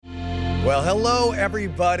Well, hello,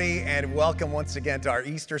 everybody, and welcome once again to our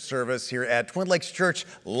Easter service here at Twin Lakes Church,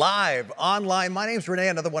 live online. My name's Renee,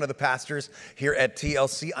 another one of the pastors here at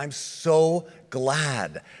TLC. I'm so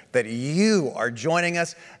glad that you are joining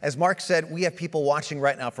us. As Mark said, we have people watching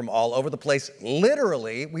right now from all over the place.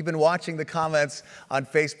 Literally, we've been watching the comments on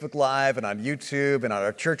Facebook Live and on YouTube and on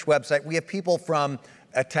our church website. We have people from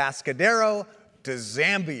Atascadero to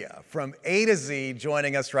Zambia, from A to Z,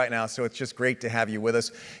 joining us right now. So it's just great to have you with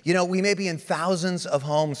us. You know, we may be in thousands of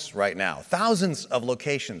homes right now, thousands of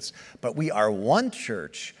locations, but we are one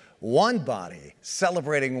church, one body,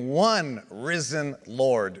 celebrating one risen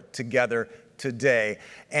Lord together today.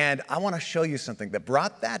 And I want to show you something that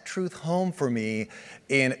brought that truth home for me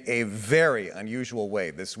in a very unusual way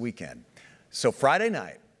this weekend. So Friday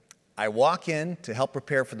night, I walk in to help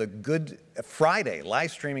prepare for the Good Friday live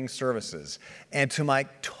streaming services, and to my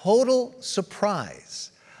total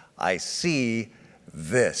surprise, I see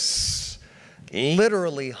this.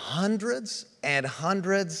 Literally hundreds and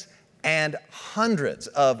hundreds and hundreds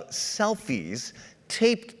of selfies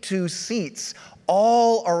taped to seats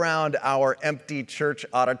all around our empty church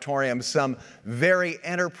auditorium. Some very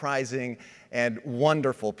enterprising and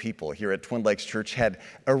wonderful people here at Twin Lakes Church had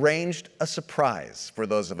arranged a surprise for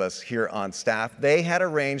those of us here on staff. They had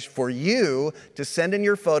arranged for you to send in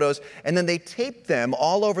your photos, and then they taped them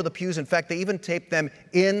all over the pews. In fact, they even taped them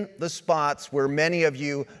in the spots where many of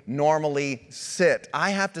you normally sit. I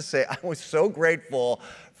have to say, I was so grateful.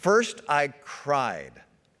 First, I cried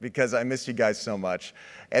because I miss you guys so much.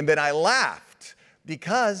 And then I laughed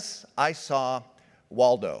because I saw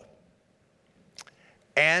Waldo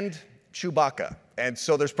and Chewbacca. And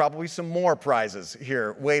so there's probably some more prizes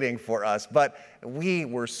here waiting for us, but we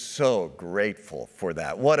were so grateful for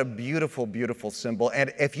that. What a beautiful, beautiful symbol.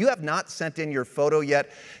 And if you have not sent in your photo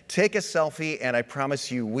yet, take a selfie, and I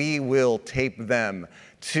promise you, we will tape them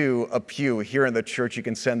to a pew here in the church. You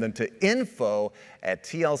can send them to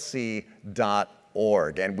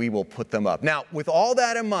info@tlc.org, and we will put them up. Now, with all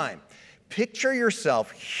that in mind, picture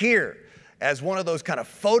yourself here as one of those kind of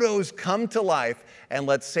photos come to life, and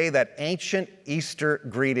let's say that ancient Easter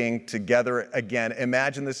greeting together again.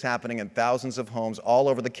 Imagine this happening in thousands of homes all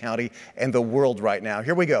over the county and the world right now.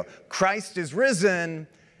 Here we go. Christ is risen.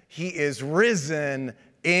 He is risen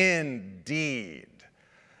indeed.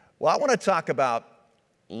 Well, I want to talk about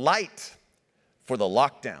light for the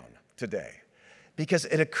lockdown today, because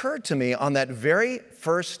it occurred to me on that very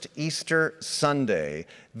first Easter Sunday,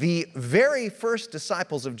 the very first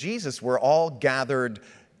disciples of Jesus were all gathered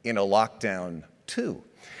in a lockdown too.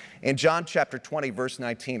 In John chapter 20, verse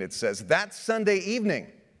 19, it says, that Sunday evening,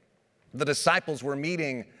 the disciples were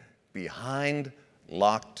meeting behind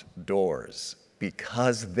locked doors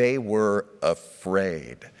because they were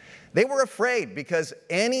afraid. They were afraid because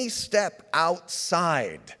any step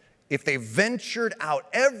outside, if they ventured out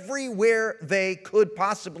everywhere they could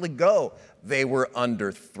possibly go, they were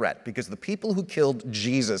under threat because the people who killed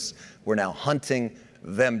Jesus were now hunting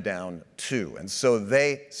them down too. And so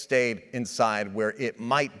they stayed inside where it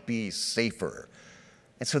might be safer.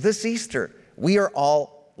 And so this Easter, we are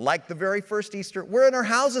all like the very first Easter. We're in our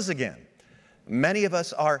houses again. Many of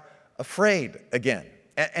us are afraid again.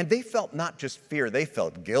 And they felt not just fear, they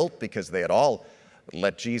felt guilt because they had all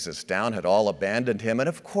let Jesus down, had all abandoned him. And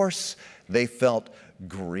of course, they felt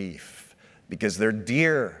grief because their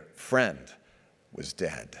dear friend was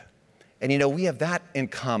dead. And you know, we have that in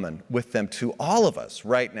common with them too. All of us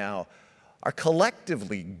right now are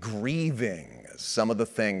collectively grieving some of the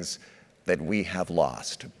things that we have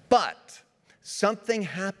lost. But something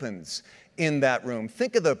happens in that room.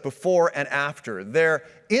 Think of the before and after. They're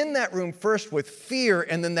in that room first with fear,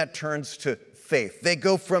 and then that turns to faith. They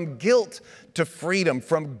go from guilt to freedom,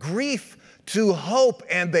 from grief to hope,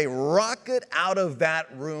 and they rocket out of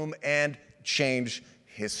that room and change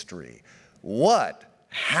history. What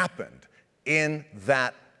happened in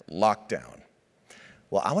that lockdown?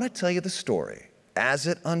 Well, I want to tell you the story as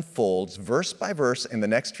it unfolds verse by verse in the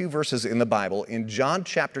next few verses in the Bible in John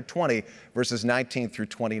chapter 20, verses 19 through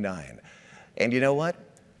 29. And you know what?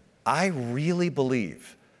 I really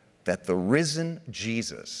believe that the risen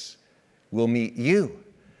Jesus will meet you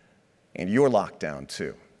in your lockdown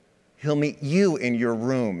too. He'll meet you in your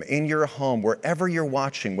room, in your home, wherever you're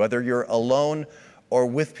watching, whether you're alone or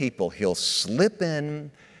with people. He'll slip in,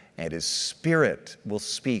 and his Spirit will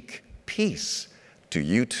speak peace to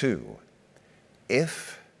you too,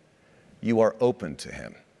 if you are open to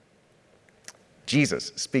him.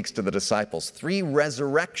 Jesus speaks to the disciples 3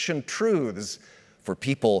 resurrection truths for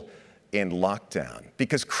people in lockdown.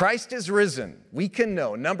 Because Christ is risen, we can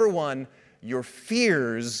know, number 1, your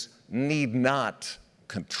fears need not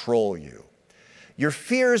control you. Your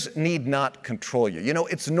fears need not control you. You know,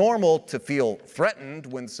 it's normal to feel threatened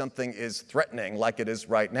when something is threatening like it is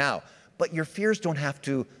right now, but your fears don't have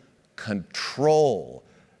to control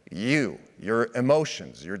you, your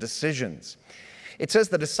emotions, your decisions. It says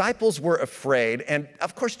the disciples were afraid, and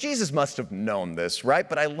of course Jesus must have known this, right?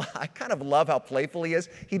 But I kind of love how playful he is.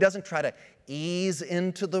 He doesn't try to ease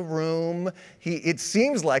into the room. It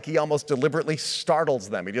seems like he almost deliberately startles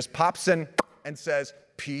them. He just pops in and says,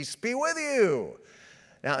 "Peace be with you."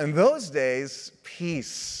 Now, in those days,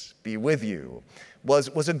 peace be with you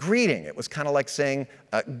was a greeting. It was kind of like saying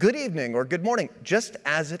good evening or good morning, just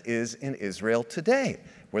as it is in Israel today,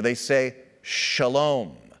 where they say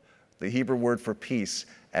shalom, the Hebrew word for peace,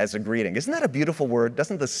 as a greeting. Isn't that a beautiful word?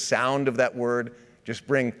 Doesn't the sound of that word just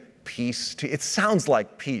bring peace to you? It sounds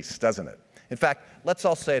like peace, doesn't it? In fact, let's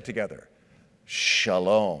all say it together.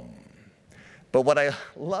 Shalom. But what I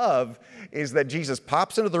love is that Jesus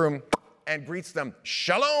pops into the room and greets them,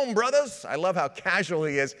 "Shalom, brothers." I love how casual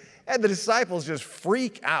he is. And the disciples just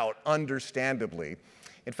freak out, understandably.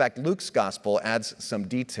 In fact, Luke's gospel adds some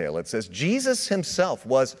detail. It says, Jesus himself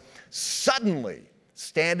was suddenly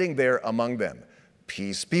standing there among them.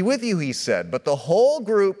 "Peace be with you," he said. But the whole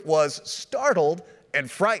group was startled and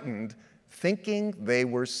frightened, thinking they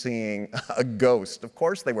were seeing a ghost. Of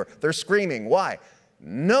course they were. They're screaming. Why?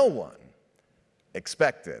 No one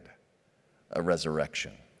expected a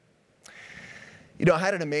resurrection. You know, I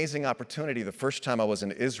had an amazing opportunity the first time I was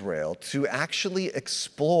in Israel to actually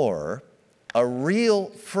explore a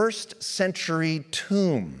real first century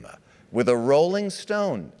tomb with a rolling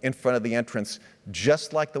stone in front of the entrance,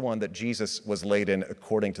 just like the one that Jesus was laid in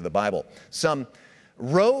according to the Bible. Some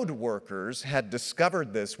road workers had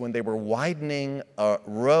discovered this when they were widening a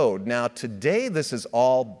road. Now, today this is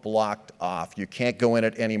all blocked off. You can't go in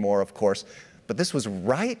it anymore, of course, but this was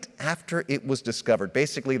right after it was discovered.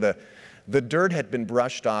 Basically, the dirt had been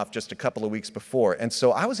brushed off just a couple of weeks before, and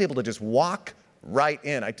so I was able to just walk right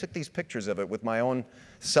in. I took these pictures of it with my own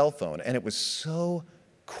cell phone, and it was so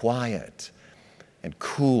quiet and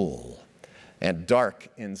cool and dark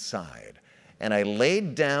inside. And I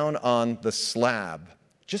laid down on the slab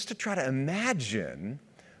just to try to imagine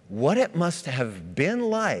what it must have been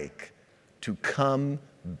like to come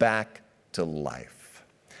back to life.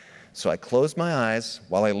 So I closed my eyes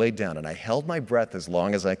while I laid down, and I held my breath as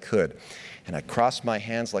long as I could. And I crossed my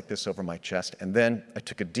hands like this over my chest, and then I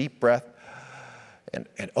took a deep breath and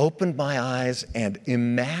opened my eyes and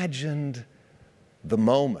imagined the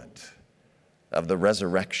moment of the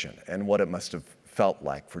resurrection and what it must have felt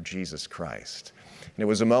like for Jesus Christ. And it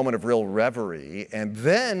was a moment of real reverie, and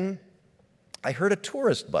then I heard a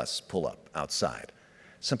tourist bus pull up outside.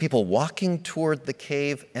 Some people walking toward the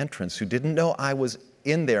cave entrance who didn't know I was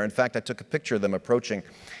in there. In fact, I took a picture of them approaching.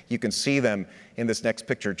 You can see them in this next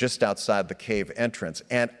picture just outside the cave entrance.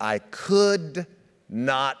 And I could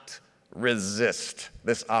not resist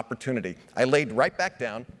this opportunity. I laid right back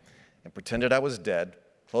down and pretended I was dead,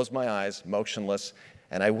 closed my eyes, motionless,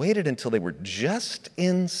 and I waited until they were just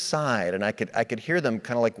inside, and I could hear them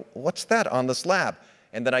kind of like, "What's that on the slab?"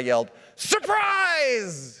 And then I yelled,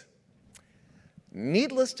 "Surprise!"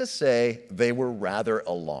 Needless to say, they were rather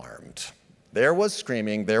alarmed. There was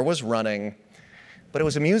screaming, there was running, but it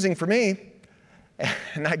was amusing for me,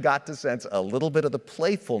 and I got to sense a little bit of the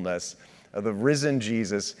playfulness of the risen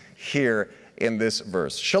Jesus here in this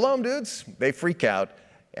verse. Shalom, dudes. They freak out,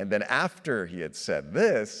 and then after he had said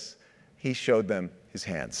this, he showed them his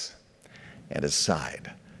hands and his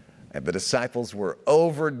side. And the disciples were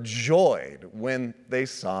overjoyed when they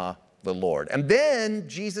saw the Lord. And then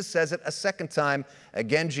Jesus says it a second time.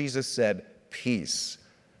 Again, Jesus said, "Peace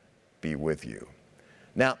be with you."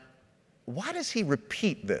 Now, why does he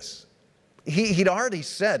repeat this? He'd already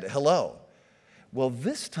said hello. Well,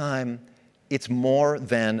 this time, it's more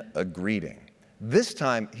than a greeting. This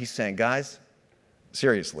time, he's saying, guys,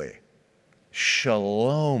 seriously,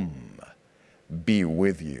 shalom be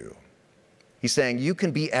with you. He's saying you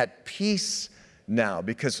can be at peace now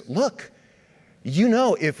because, look, you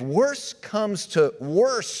know, if worse comes to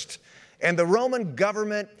worst and the Roman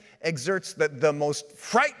government exerts the most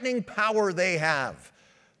frightening power they have,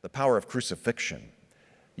 the power of crucifixion,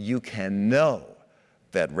 you can know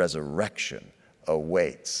that resurrection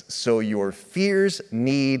awaits. So your fears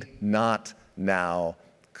need not now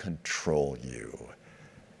control you.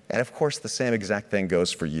 And of course, the same exact thing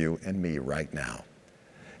goes for you and me right now.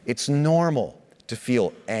 It's normal to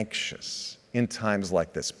feel anxious in times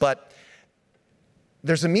like this, but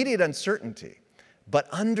there's immediate uncertainty. But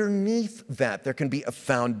underneath that, there can be a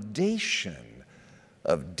foundation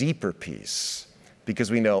of deeper peace because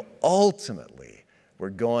we know ultimately we're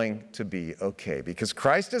going to be okay. Because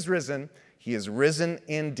Christ is risen, He is risen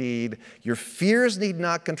indeed. Your fears need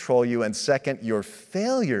not control you. And second, your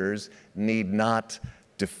failures need not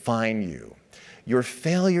define you. Your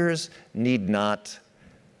failures need not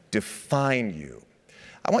define you.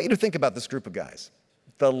 I want you to think about this group of guys.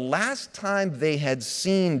 The last time they had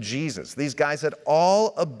seen Jesus, these guys had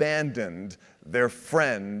all abandoned their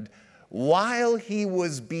friend while he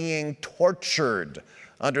was being tortured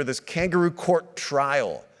under this kangaroo court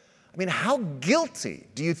trial. I mean, how guilty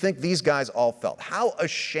do you think these guys all felt? How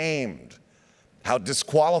ashamed, how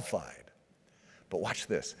disqualified. But watch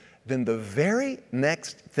this. Then the very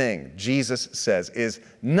next thing Jesus says is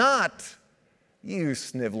not, you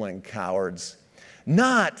sniveling cowards,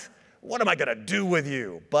 not, what am I going to do with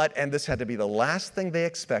you? But, and this had to be the last thing they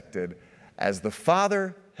expected, as the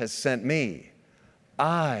Father has sent me,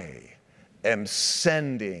 I am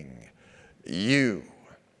sending you.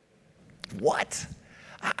 What?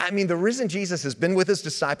 I mean, the risen Jesus has been with his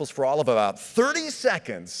disciples for all of about 30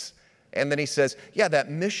 seconds, and then he says, yeah,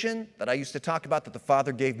 that mission that I used to talk about that the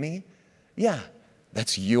Father gave me, yeah,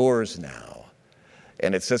 that's yours now.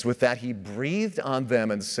 And it says with that, he breathed on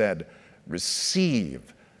them and said,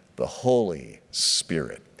 receive the Holy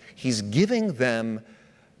Spirit. He's giving them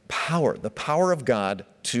power, the power of God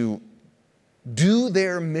to do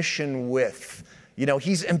their mission with. You know,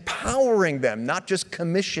 he's empowering them, not just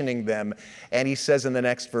commissioning them. And he says in the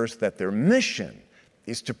next verse that their mission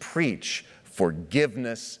is to preach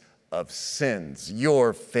forgiveness of sins.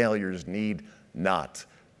 Your failures need not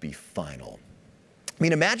be final. I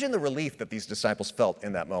mean, imagine the relief that these disciples felt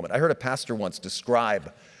in that moment. I heard a pastor once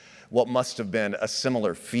describe what must have been a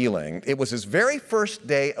similar feeling. It was his very first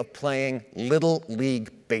day of playing Little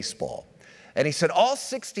League baseball. And he said all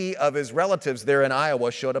 60 of his relatives there in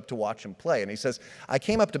Iowa showed up to watch him play. And he says, I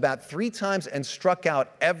came up to bat 3 times and struck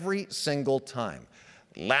out every single time.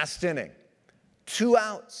 Last inning, 2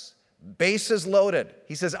 outs, bases loaded.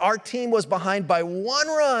 He says, our team was behind by 1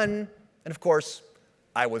 run, and of course,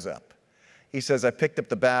 I was up. He says, I picked up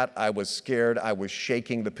the bat, I was scared, I was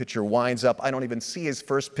shaking, the pitcher winds up, I don't even see his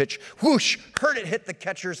first pitch, whoosh, heard it hit the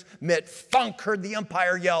catcher's mitt, thunk, heard the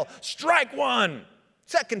umpire yell, strike 1.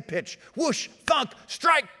 Second pitch, whoosh, thunk,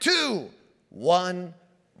 strike 2. 1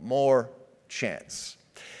 more chance.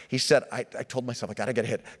 He said, I told myself, I gotta get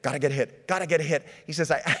hit, gotta get hit, gotta get hit. He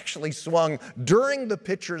says, I actually swung during the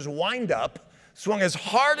pitcher's windup, swung as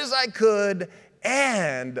hard as I could,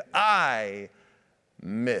 and I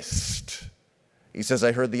missed. He says,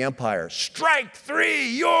 I heard the umpire, strike 3,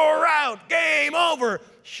 you're out, game over.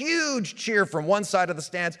 Huge cheer from one side of the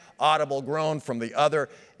stands, audible groan from the other.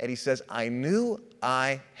 And he says, I knew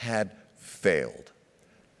I had failed.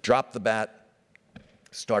 Dropped the bat,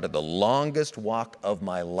 started the longest walk of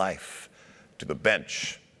my life to the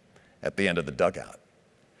bench at the end of the dugout.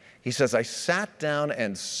 He says, I sat down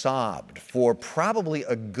and sobbed for probably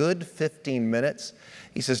a good 15 minutes.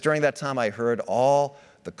 He says, during that time, I heard all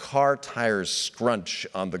the car tires scrunch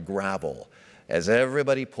on the gravel as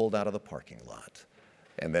everybody pulled out of the parking lot.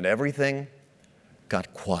 And then everything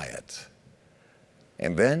got quiet.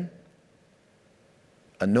 And then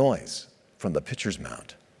a noise from the pitcher's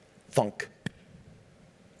mound. Thunk,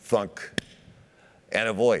 thunk, and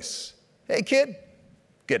a voice. Hey, kid,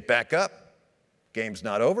 get back up. Game's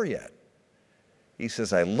not over yet. He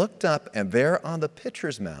says, I looked up, and there on the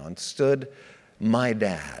pitcher's mound stood my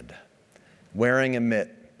dad, wearing a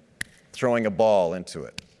mitt, throwing a ball into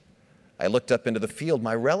it. I looked up into the field.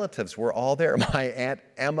 My relatives were all there. My Aunt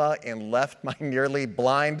Emma in left, my nearly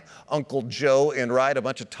blind Uncle Joe in right, a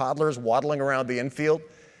bunch of toddlers waddling around the infield.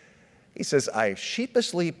 He says, I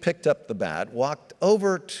sheepishly picked up the bat, walked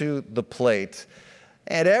over to the plate,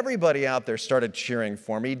 and everybody out there started cheering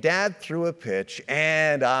for me. Dad threw a pitch,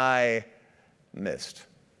 and I missed.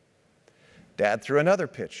 Dad threw another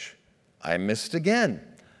pitch. I missed again.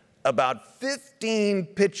 About 15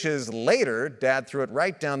 pitches later, Dad threw it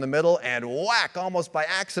right down the middle, and whack, almost by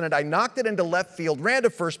accident, I knocked it into left field, ran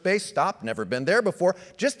to first base, stopped, never been there before,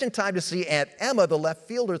 just in time to see Aunt Emma, the left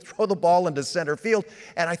fielder, throw the ball into center field,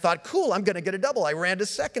 and I thought, cool, I'm going to get a double. I ran to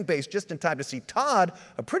second base just in time to see Todd,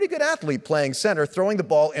 a pretty good athlete playing center, throwing the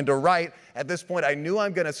ball into right. At this point, I knew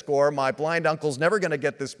I'm going to score. My blind uncle's never going to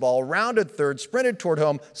get this ball. Rounded third, sprinted toward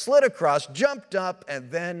home, slid across, jumped up,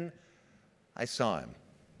 and then I saw him.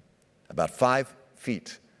 About 5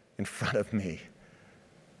 feet in front of me,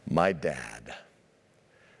 my dad,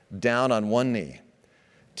 down on one knee,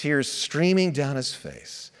 tears streaming down his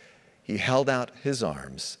face. He held out his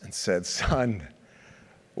arms and said, son,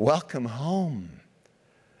 welcome home.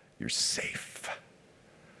 You're safe.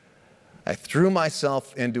 I threw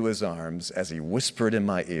myself into his arms as he whispered in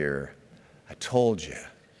my ear, I told you,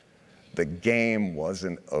 the game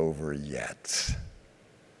wasn't over yet.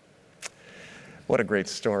 What a great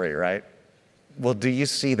story, right? Well, do you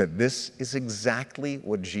see that this is exactly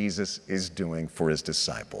what Jesus is doing for his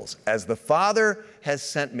disciples? As the Father has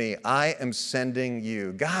sent me, I am sending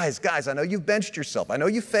you. Guys, I know you've benched yourself. I know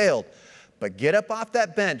you failed, but get up off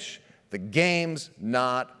that bench. The game's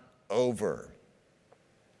not over.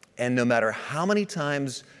 And no matter how many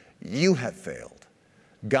times you have failed,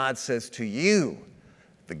 God says to you,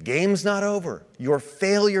 the game's not over. Your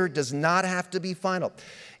failure does not have to be final.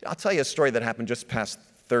 I'll tell you a story that happened just past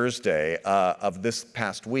Thursday of this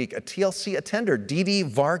past week. A TLC attender, Dee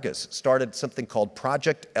Vargas, started something called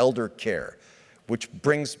Project Elder Care, which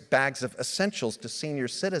brings bags of essentials to senior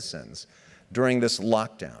citizens during this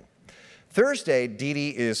lockdown. Thursday,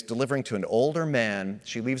 Dee is delivering to an older man.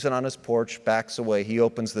 She leaves it on his porch, backs away. He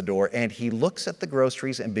opens the door, and he looks at the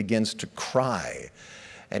groceries and begins to cry.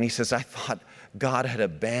 And he says, I thought God had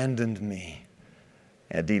abandoned me.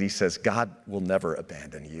 And Dee says, God will never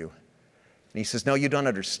abandon you. And he says, no, you don't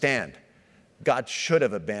understand. God should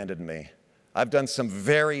have abandoned me. I've done some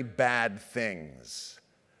very bad things.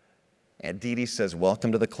 And Dee says,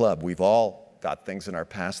 welcome to the club. We've all got things in our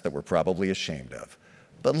past that we're probably ashamed of.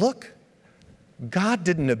 But look, God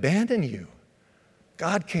didn't abandon you.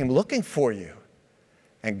 God came looking for you.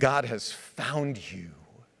 And God has found you.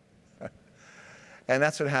 And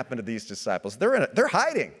that's what happened to these disciples. They're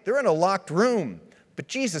hiding. They're in a locked room. But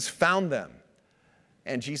Jesus found them.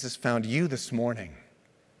 And Jesus found you this morning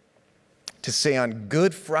to say, on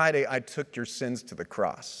Good Friday, I took your sins to the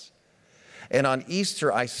cross. And on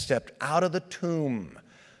Easter, I stepped out of the tomb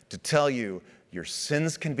to tell you your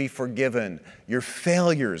sins can be forgiven. Your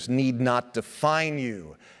failures need not define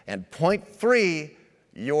you. And point 3,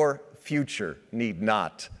 your future need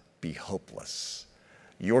not be hopeless.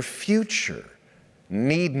 Your future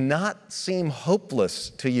need not seem hopeless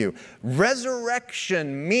to you.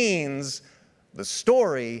 Resurrection means the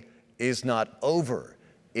story is not over.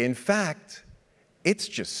 In fact, it's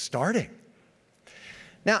just starting.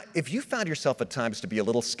 Now, if you found yourself at times to be a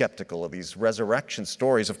little skeptical of these resurrection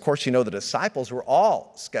stories, of course you know the disciples were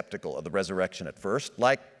all skeptical of the resurrection at first.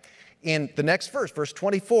 Like in the next verse, verse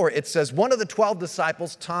 24, it says, one of the 12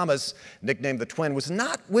 disciples, Thomas, nicknamed the twin, was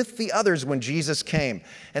not with the others when Jesus came.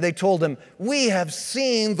 And they told him, we have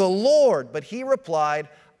seen the Lord. But he replied,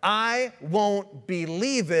 I won't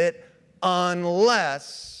believe it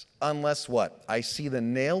unless what? I see the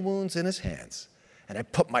nail wounds in his hands, and I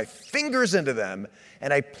put my fingers into them,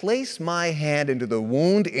 and I place my hand into the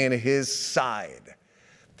wound in his side.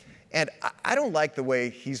 And I don't like the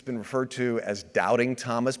way he's been referred to as doubting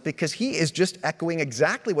Thomas, because he is just echoing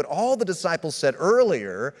exactly what all the disciples said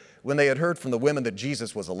earlier when they had heard from the women that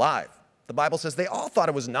Jesus was alive. The Bible says they all thought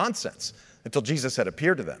it was nonsense until Jesus had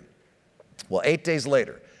appeared to them. Well, 8 days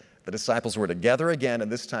later, the disciples were together again,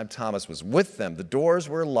 and this time Thomas was with them. The doors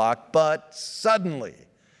were locked, but suddenly,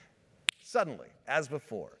 as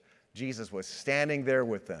before, Jesus was standing there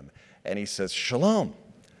with them, and he says, Shalom,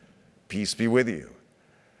 peace be with you.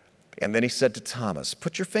 And then he said to Thomas,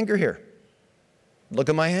 put your finger here. Look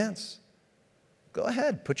at my hands. Go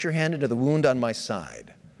ahead, put your hand into the wound on my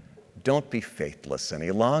side. Don't be faithless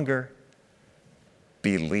any longer.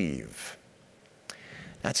 Believe.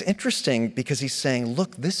 That's interesting because he's saying,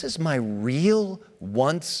 look, this is my real,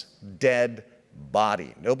 once dead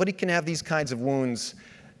body. Nobody can have these kinds of wounds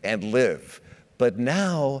and live. But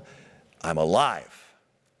now I'm alive.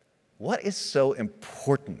 What is so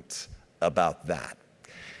important about that?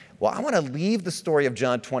 Well, I want to leave the story of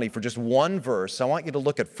John 20 for just one verse. I want you to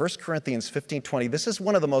look at 1 Corinthians 15:20. This is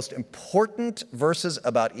one of the most important verses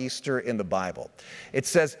about Easter in the Bible. It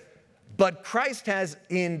says, but Christ has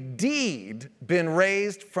indeed been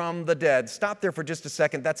raised from the dead. Stop there for just a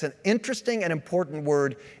second. That's an interesting and important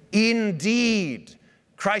word, indeed.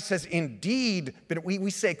 Christ has indeed been,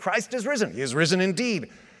 we say Christ is risen. He is risen indeed.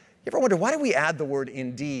 You ever wonder, why do we add the word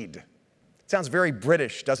indeed? It sounds very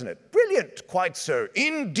British, doesn't it? Brilliant, quite so.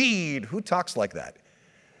 Indeed. Who talks like that?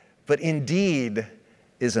 But indeed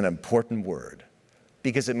is an important word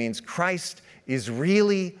because it means Christ is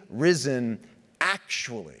really risen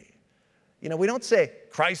actually. You know, we don't say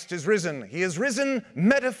Christ is risen. He is risen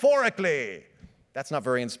metaphorically. That's not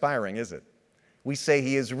very inspiring, is it? We say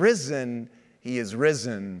he is risen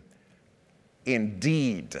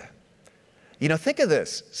indeed. You know, think of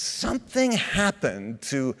this. Something happened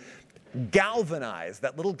to galvanize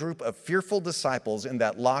that little group of fearful disciples in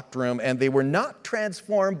that locked room, and they were not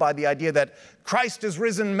transformed by the idea that Christ is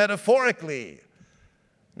risen metaphorically.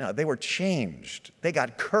 No, they were changed. They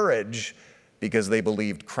got courage because they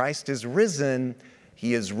believed Christ is risen.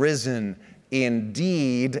 He is risen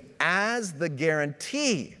indeed as the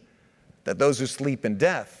guarantee that those who sleep in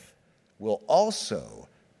death will also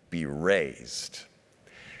be raised.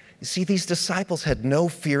 You see, these disciples had no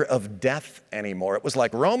fear of death anymore. It was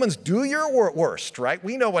like, Romans, do your worst, right?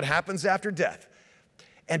 We know what happens after death.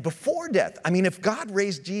 And before death, I mean, if God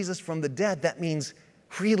raised Jesus from the dead, that means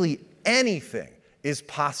really anything is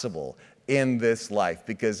possible in this life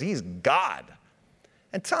because he's God.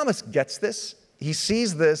 And Thomas gets this. He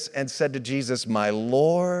sees this and said to Jesus, my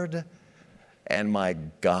Lord and my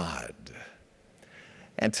God.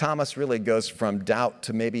 And Thomas really goes from doubt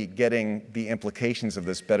to maybe getting the implications of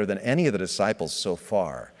this better than any of the disciples so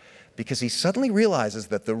far, because he suddenly realizes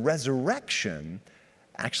that the resurrection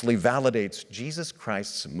actually validates Jesus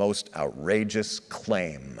Christ's most outrageous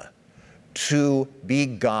claim to be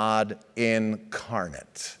God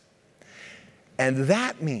incarnate. And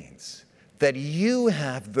that means that you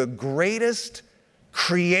have the greatest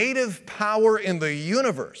creative power in the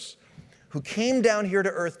universe, who came down here to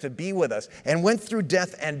earth to be with us and went through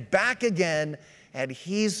death and back again, and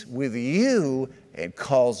he's with you and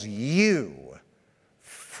calls you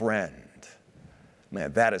friend.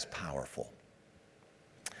 Man, that is powerful.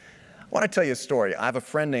 I want to tell you a story. I have a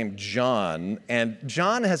friend named John, and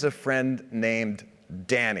John has a friend named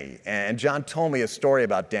Danny. And John told me a story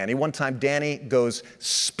about Danny. One time, Danny goes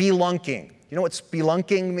spelunking. You know what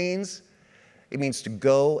spelunking means? It means to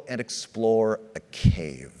go and explore a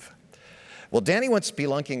cave. Well, Danny went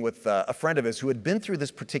spelunking with a friend of his who had been through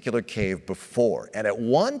this particular cave before. And at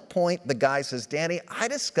one point, the guy says, Danny, I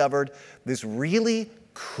discovered this really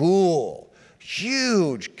cool,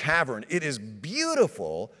 huge cavern. It is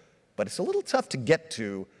beautiful, but it's a little tough to get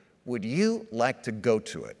to. Would you like to go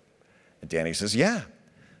to it? And Danny says, yeah.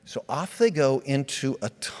 So off they go into a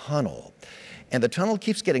tunnel. And the tunnel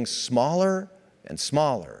keeps getting smaller and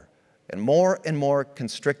smaller and more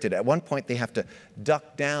constricted. At one point, they have to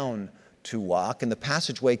duck down to walk, and the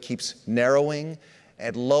passageway keeps narrowing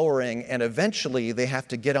and lowering, and eventually they have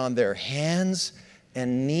to get on their hands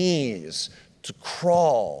and knees to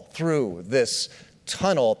crawl through this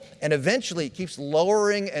tunnel, and eventually it keeps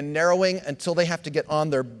lowering and narrowing until they have to get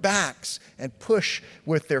on their backs and push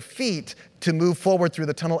with their feet to move forward through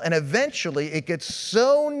the tunnel, and eventually it gets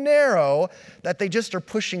so narrow that they just are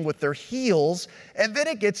pushing with their heels, and then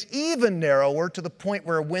it gets even narrower to the point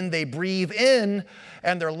where when they breathe in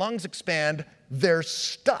and their lungs expand, they're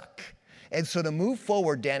stuck. And so to move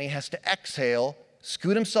forward, Danny has to exhale,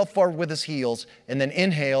 scoot himself forward with his heels, and then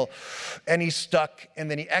inhale, and he's stuck, and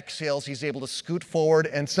then he exhales, he's able to scoot forward,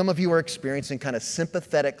 and some of you are experiencing kind of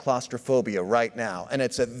sympathetic claustrophobia right now, and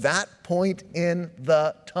it's at that point in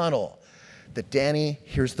the tunnel that Danny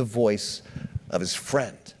hears the voice of his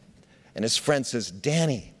friend. And his friend says,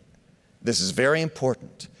 Danny, this is very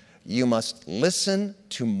important. You must listen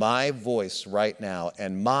to my voice right now,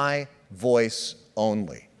 and my voice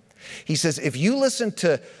only. He says, if you listen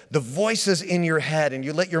to the voices in your head and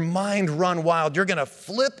you let your mind run wild, you're going to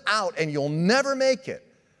flip out and you'll never make it.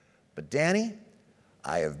 But Danny,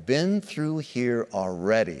 I have been through here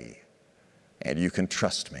already, and you can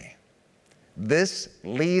trust me. This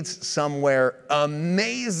leads somewhere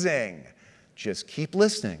amazing. Just keep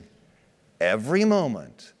listening every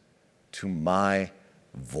moment to my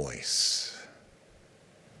voice.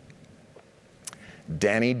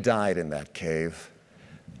 Danny died in that cave.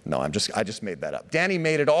 No, I just made that up. Danny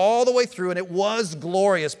made it all the way through, and it was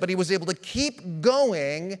glorious, but he was able to keep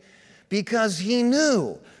going because he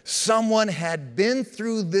knew someone had been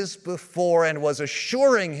through this before and was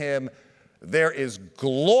assuring him there is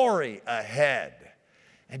glory ahead.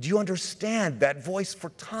 And do you understand that voice for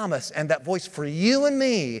Thomas and that voice for you and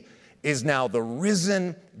me is now the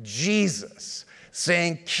risen Jesus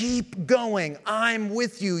saying, keep going, I'm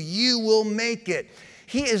with you, you will make it.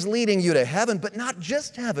 He is leading you to heaven, but not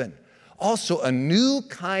just heaven, also a new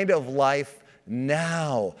kind of life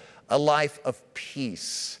now, a life of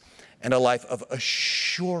peace and a life of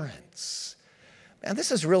assurance. And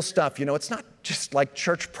this is real stuff. You know, it's not just like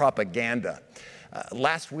church propaganda.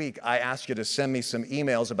 Last week, I asked you to send me some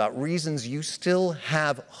emails about reasons you still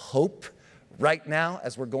have hope right now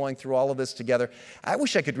as we're going through all of this together. I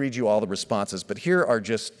wish I could read you all the responses, but here are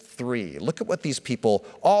just 3. Look at what these people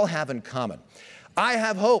all have in common. I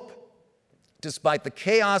have hope despite the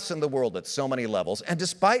chaos in the world at so many levels, and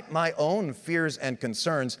despite my own fears and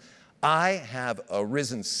concerns. I have a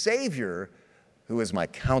risen Savior who is my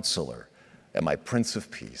counselor and my Prince of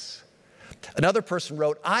Peace. Another person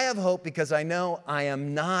wrote, I have hope because I know I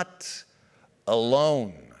am not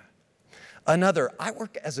alone. Another, I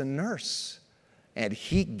work as a nurse, and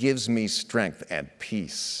he gives me strength and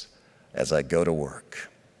peace as I go to work.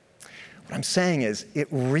 What I'm saying is, it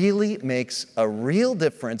really makes a real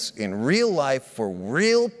difference in real life for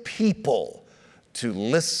real people to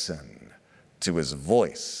listen to his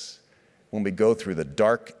voice when we go through the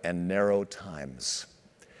dark and narrow times.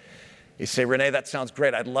 You say, Renee, that sounds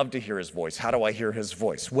great. I'd love to hear his voice. How do I hear his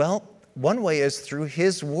voice? Well, one way is through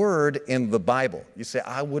his word in the Bible. You say,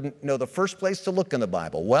 I wouldn't know the first place to look in the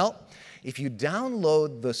Bible. Well, if you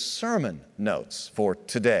download the sermon notes for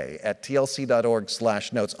today at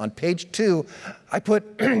tlc.org/notes, on page 2, I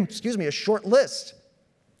put, a short list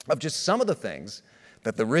of just some of the things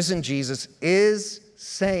that the risen Jesus is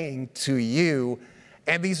saying to you.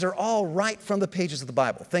 And these are all right from the pages of the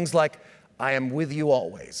Bible. Things like, I am with you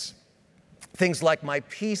always. Things like, my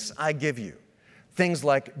peace I give you. Things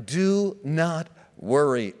like, do not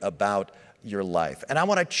worry about your life. And I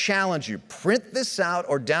want to challenge you, print this out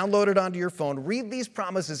or download it onto your phone. Read these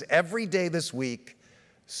promises every day this week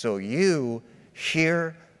so you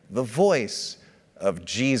hear the voice of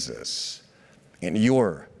Jesus in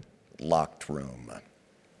your locked room.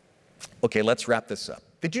 Okay, let's wrap this up.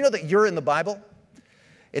 Did you know that you're in the Bible?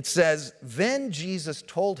 It says, then Jesus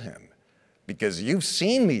told him, because you've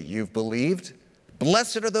seen me, you've believed.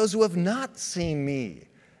 Blessed are those who have not seen me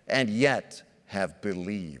and yet have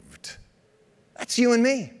believed. That's you and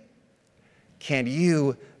me. Can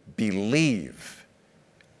you believe?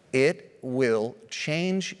 It will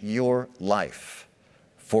change your life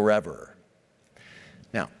forever.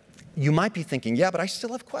 Now, you might be thinking, yeah, but I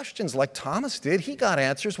still have questions like Thomas did. He got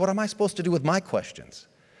answers. What am I supposed to do with my questions?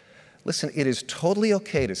 Listen, it is totally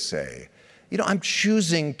okay to say, I'm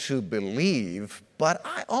choosing to believe, but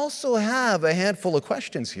I also have a handful of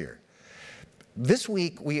questions here. This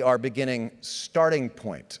week, we are beginning Starting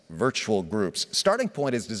Point virtual groups. Starting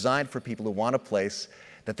Point is designed for people who want a place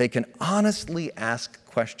that they can honestly ask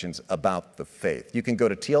questions about the faith. You can go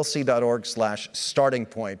to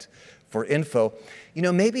tlc.org/startingpoint for info.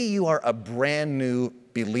 Maybe you are a brand new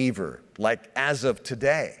believer, like as of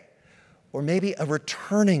today. Or maybe a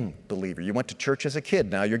returning believer. You went to church as a kid,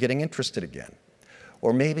 now you're getting interested again.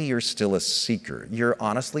 Or maybe you're still a seeker. You're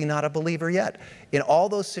honestly not a believer yet. In all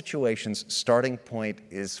those situations, Starting Point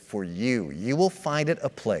is for you. You will find it a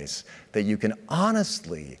place that you can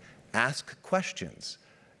honestly ask questions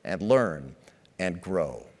and learn and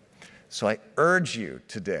grow. So I urge you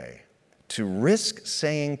today to risk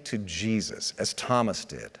saying to Jesus, as Thomas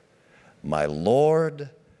did, my Lord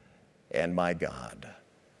and my God.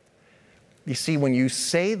 You see, when you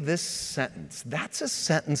say this sentence, that's a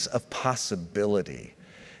sentence of possibility,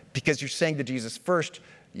 because you're saying to Jesus, first,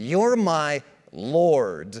 you're my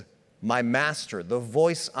Lord, my master, the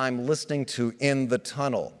voice I'm listening to in the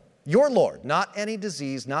tunnel. Your Lord, not any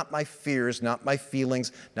disease, not my fears, not my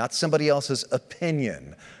feelings, not somebody else's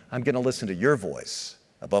opinion. I'm going to listen to your voice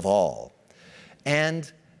above all.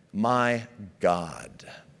 And my God.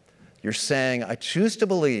 You're saying, I choose to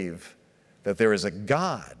believe that there is a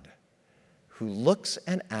God who looks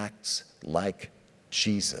and acts like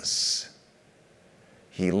Jesus.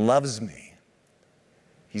 He loves me.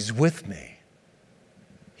 He's with me.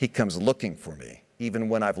 He comes looking for me, even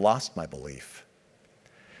when I've lost my belief.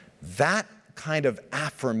 That kind of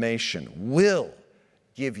affirmation will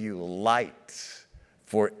give you light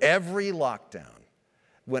for every lockdown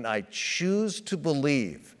when I choose to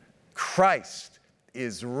believe Christ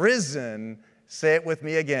is risen. Say it with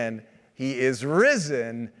me again. He is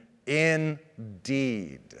risen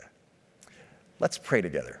indeed. Let's pray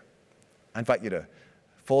together. I invite you to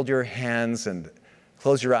fold your hands and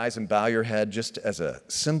close your eyes and bow your head just as a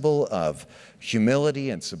symbol of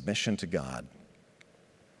humility and submission to God.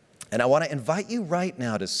 And I want to invite you right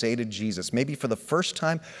now to say to Jesus, maybe for the first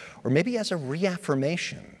time, or maybe as a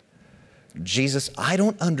reaffirmation, Jesus, I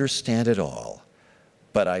don't understand it all,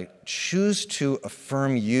 but I choose to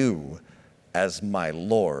affirm you as my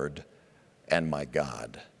Lord and my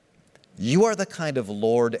God. You are the kind of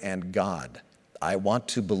Lord and God I want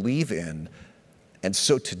to believe in. And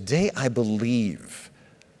so today I believe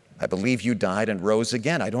you died and rose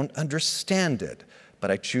again. I don't understand it,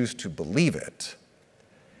 but I choose to believe it.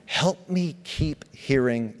 Help me keep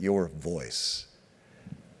hearing your voice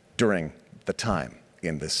during the time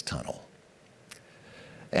in this tunnel.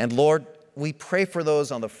 And Lord, we pray for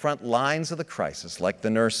those on the front lines of the crisis, like the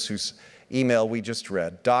nurse whose email we just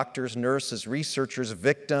read, doctors, nurses, researchers,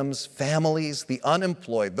 victims, families, the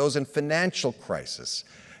unemployed, those in financial crisis.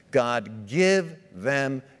 God, give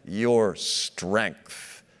them your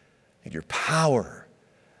strength and your power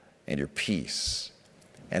and your peace.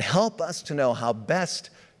 And help us to know how best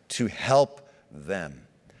to help them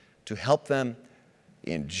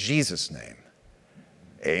in Jesus' name.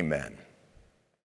 Amen.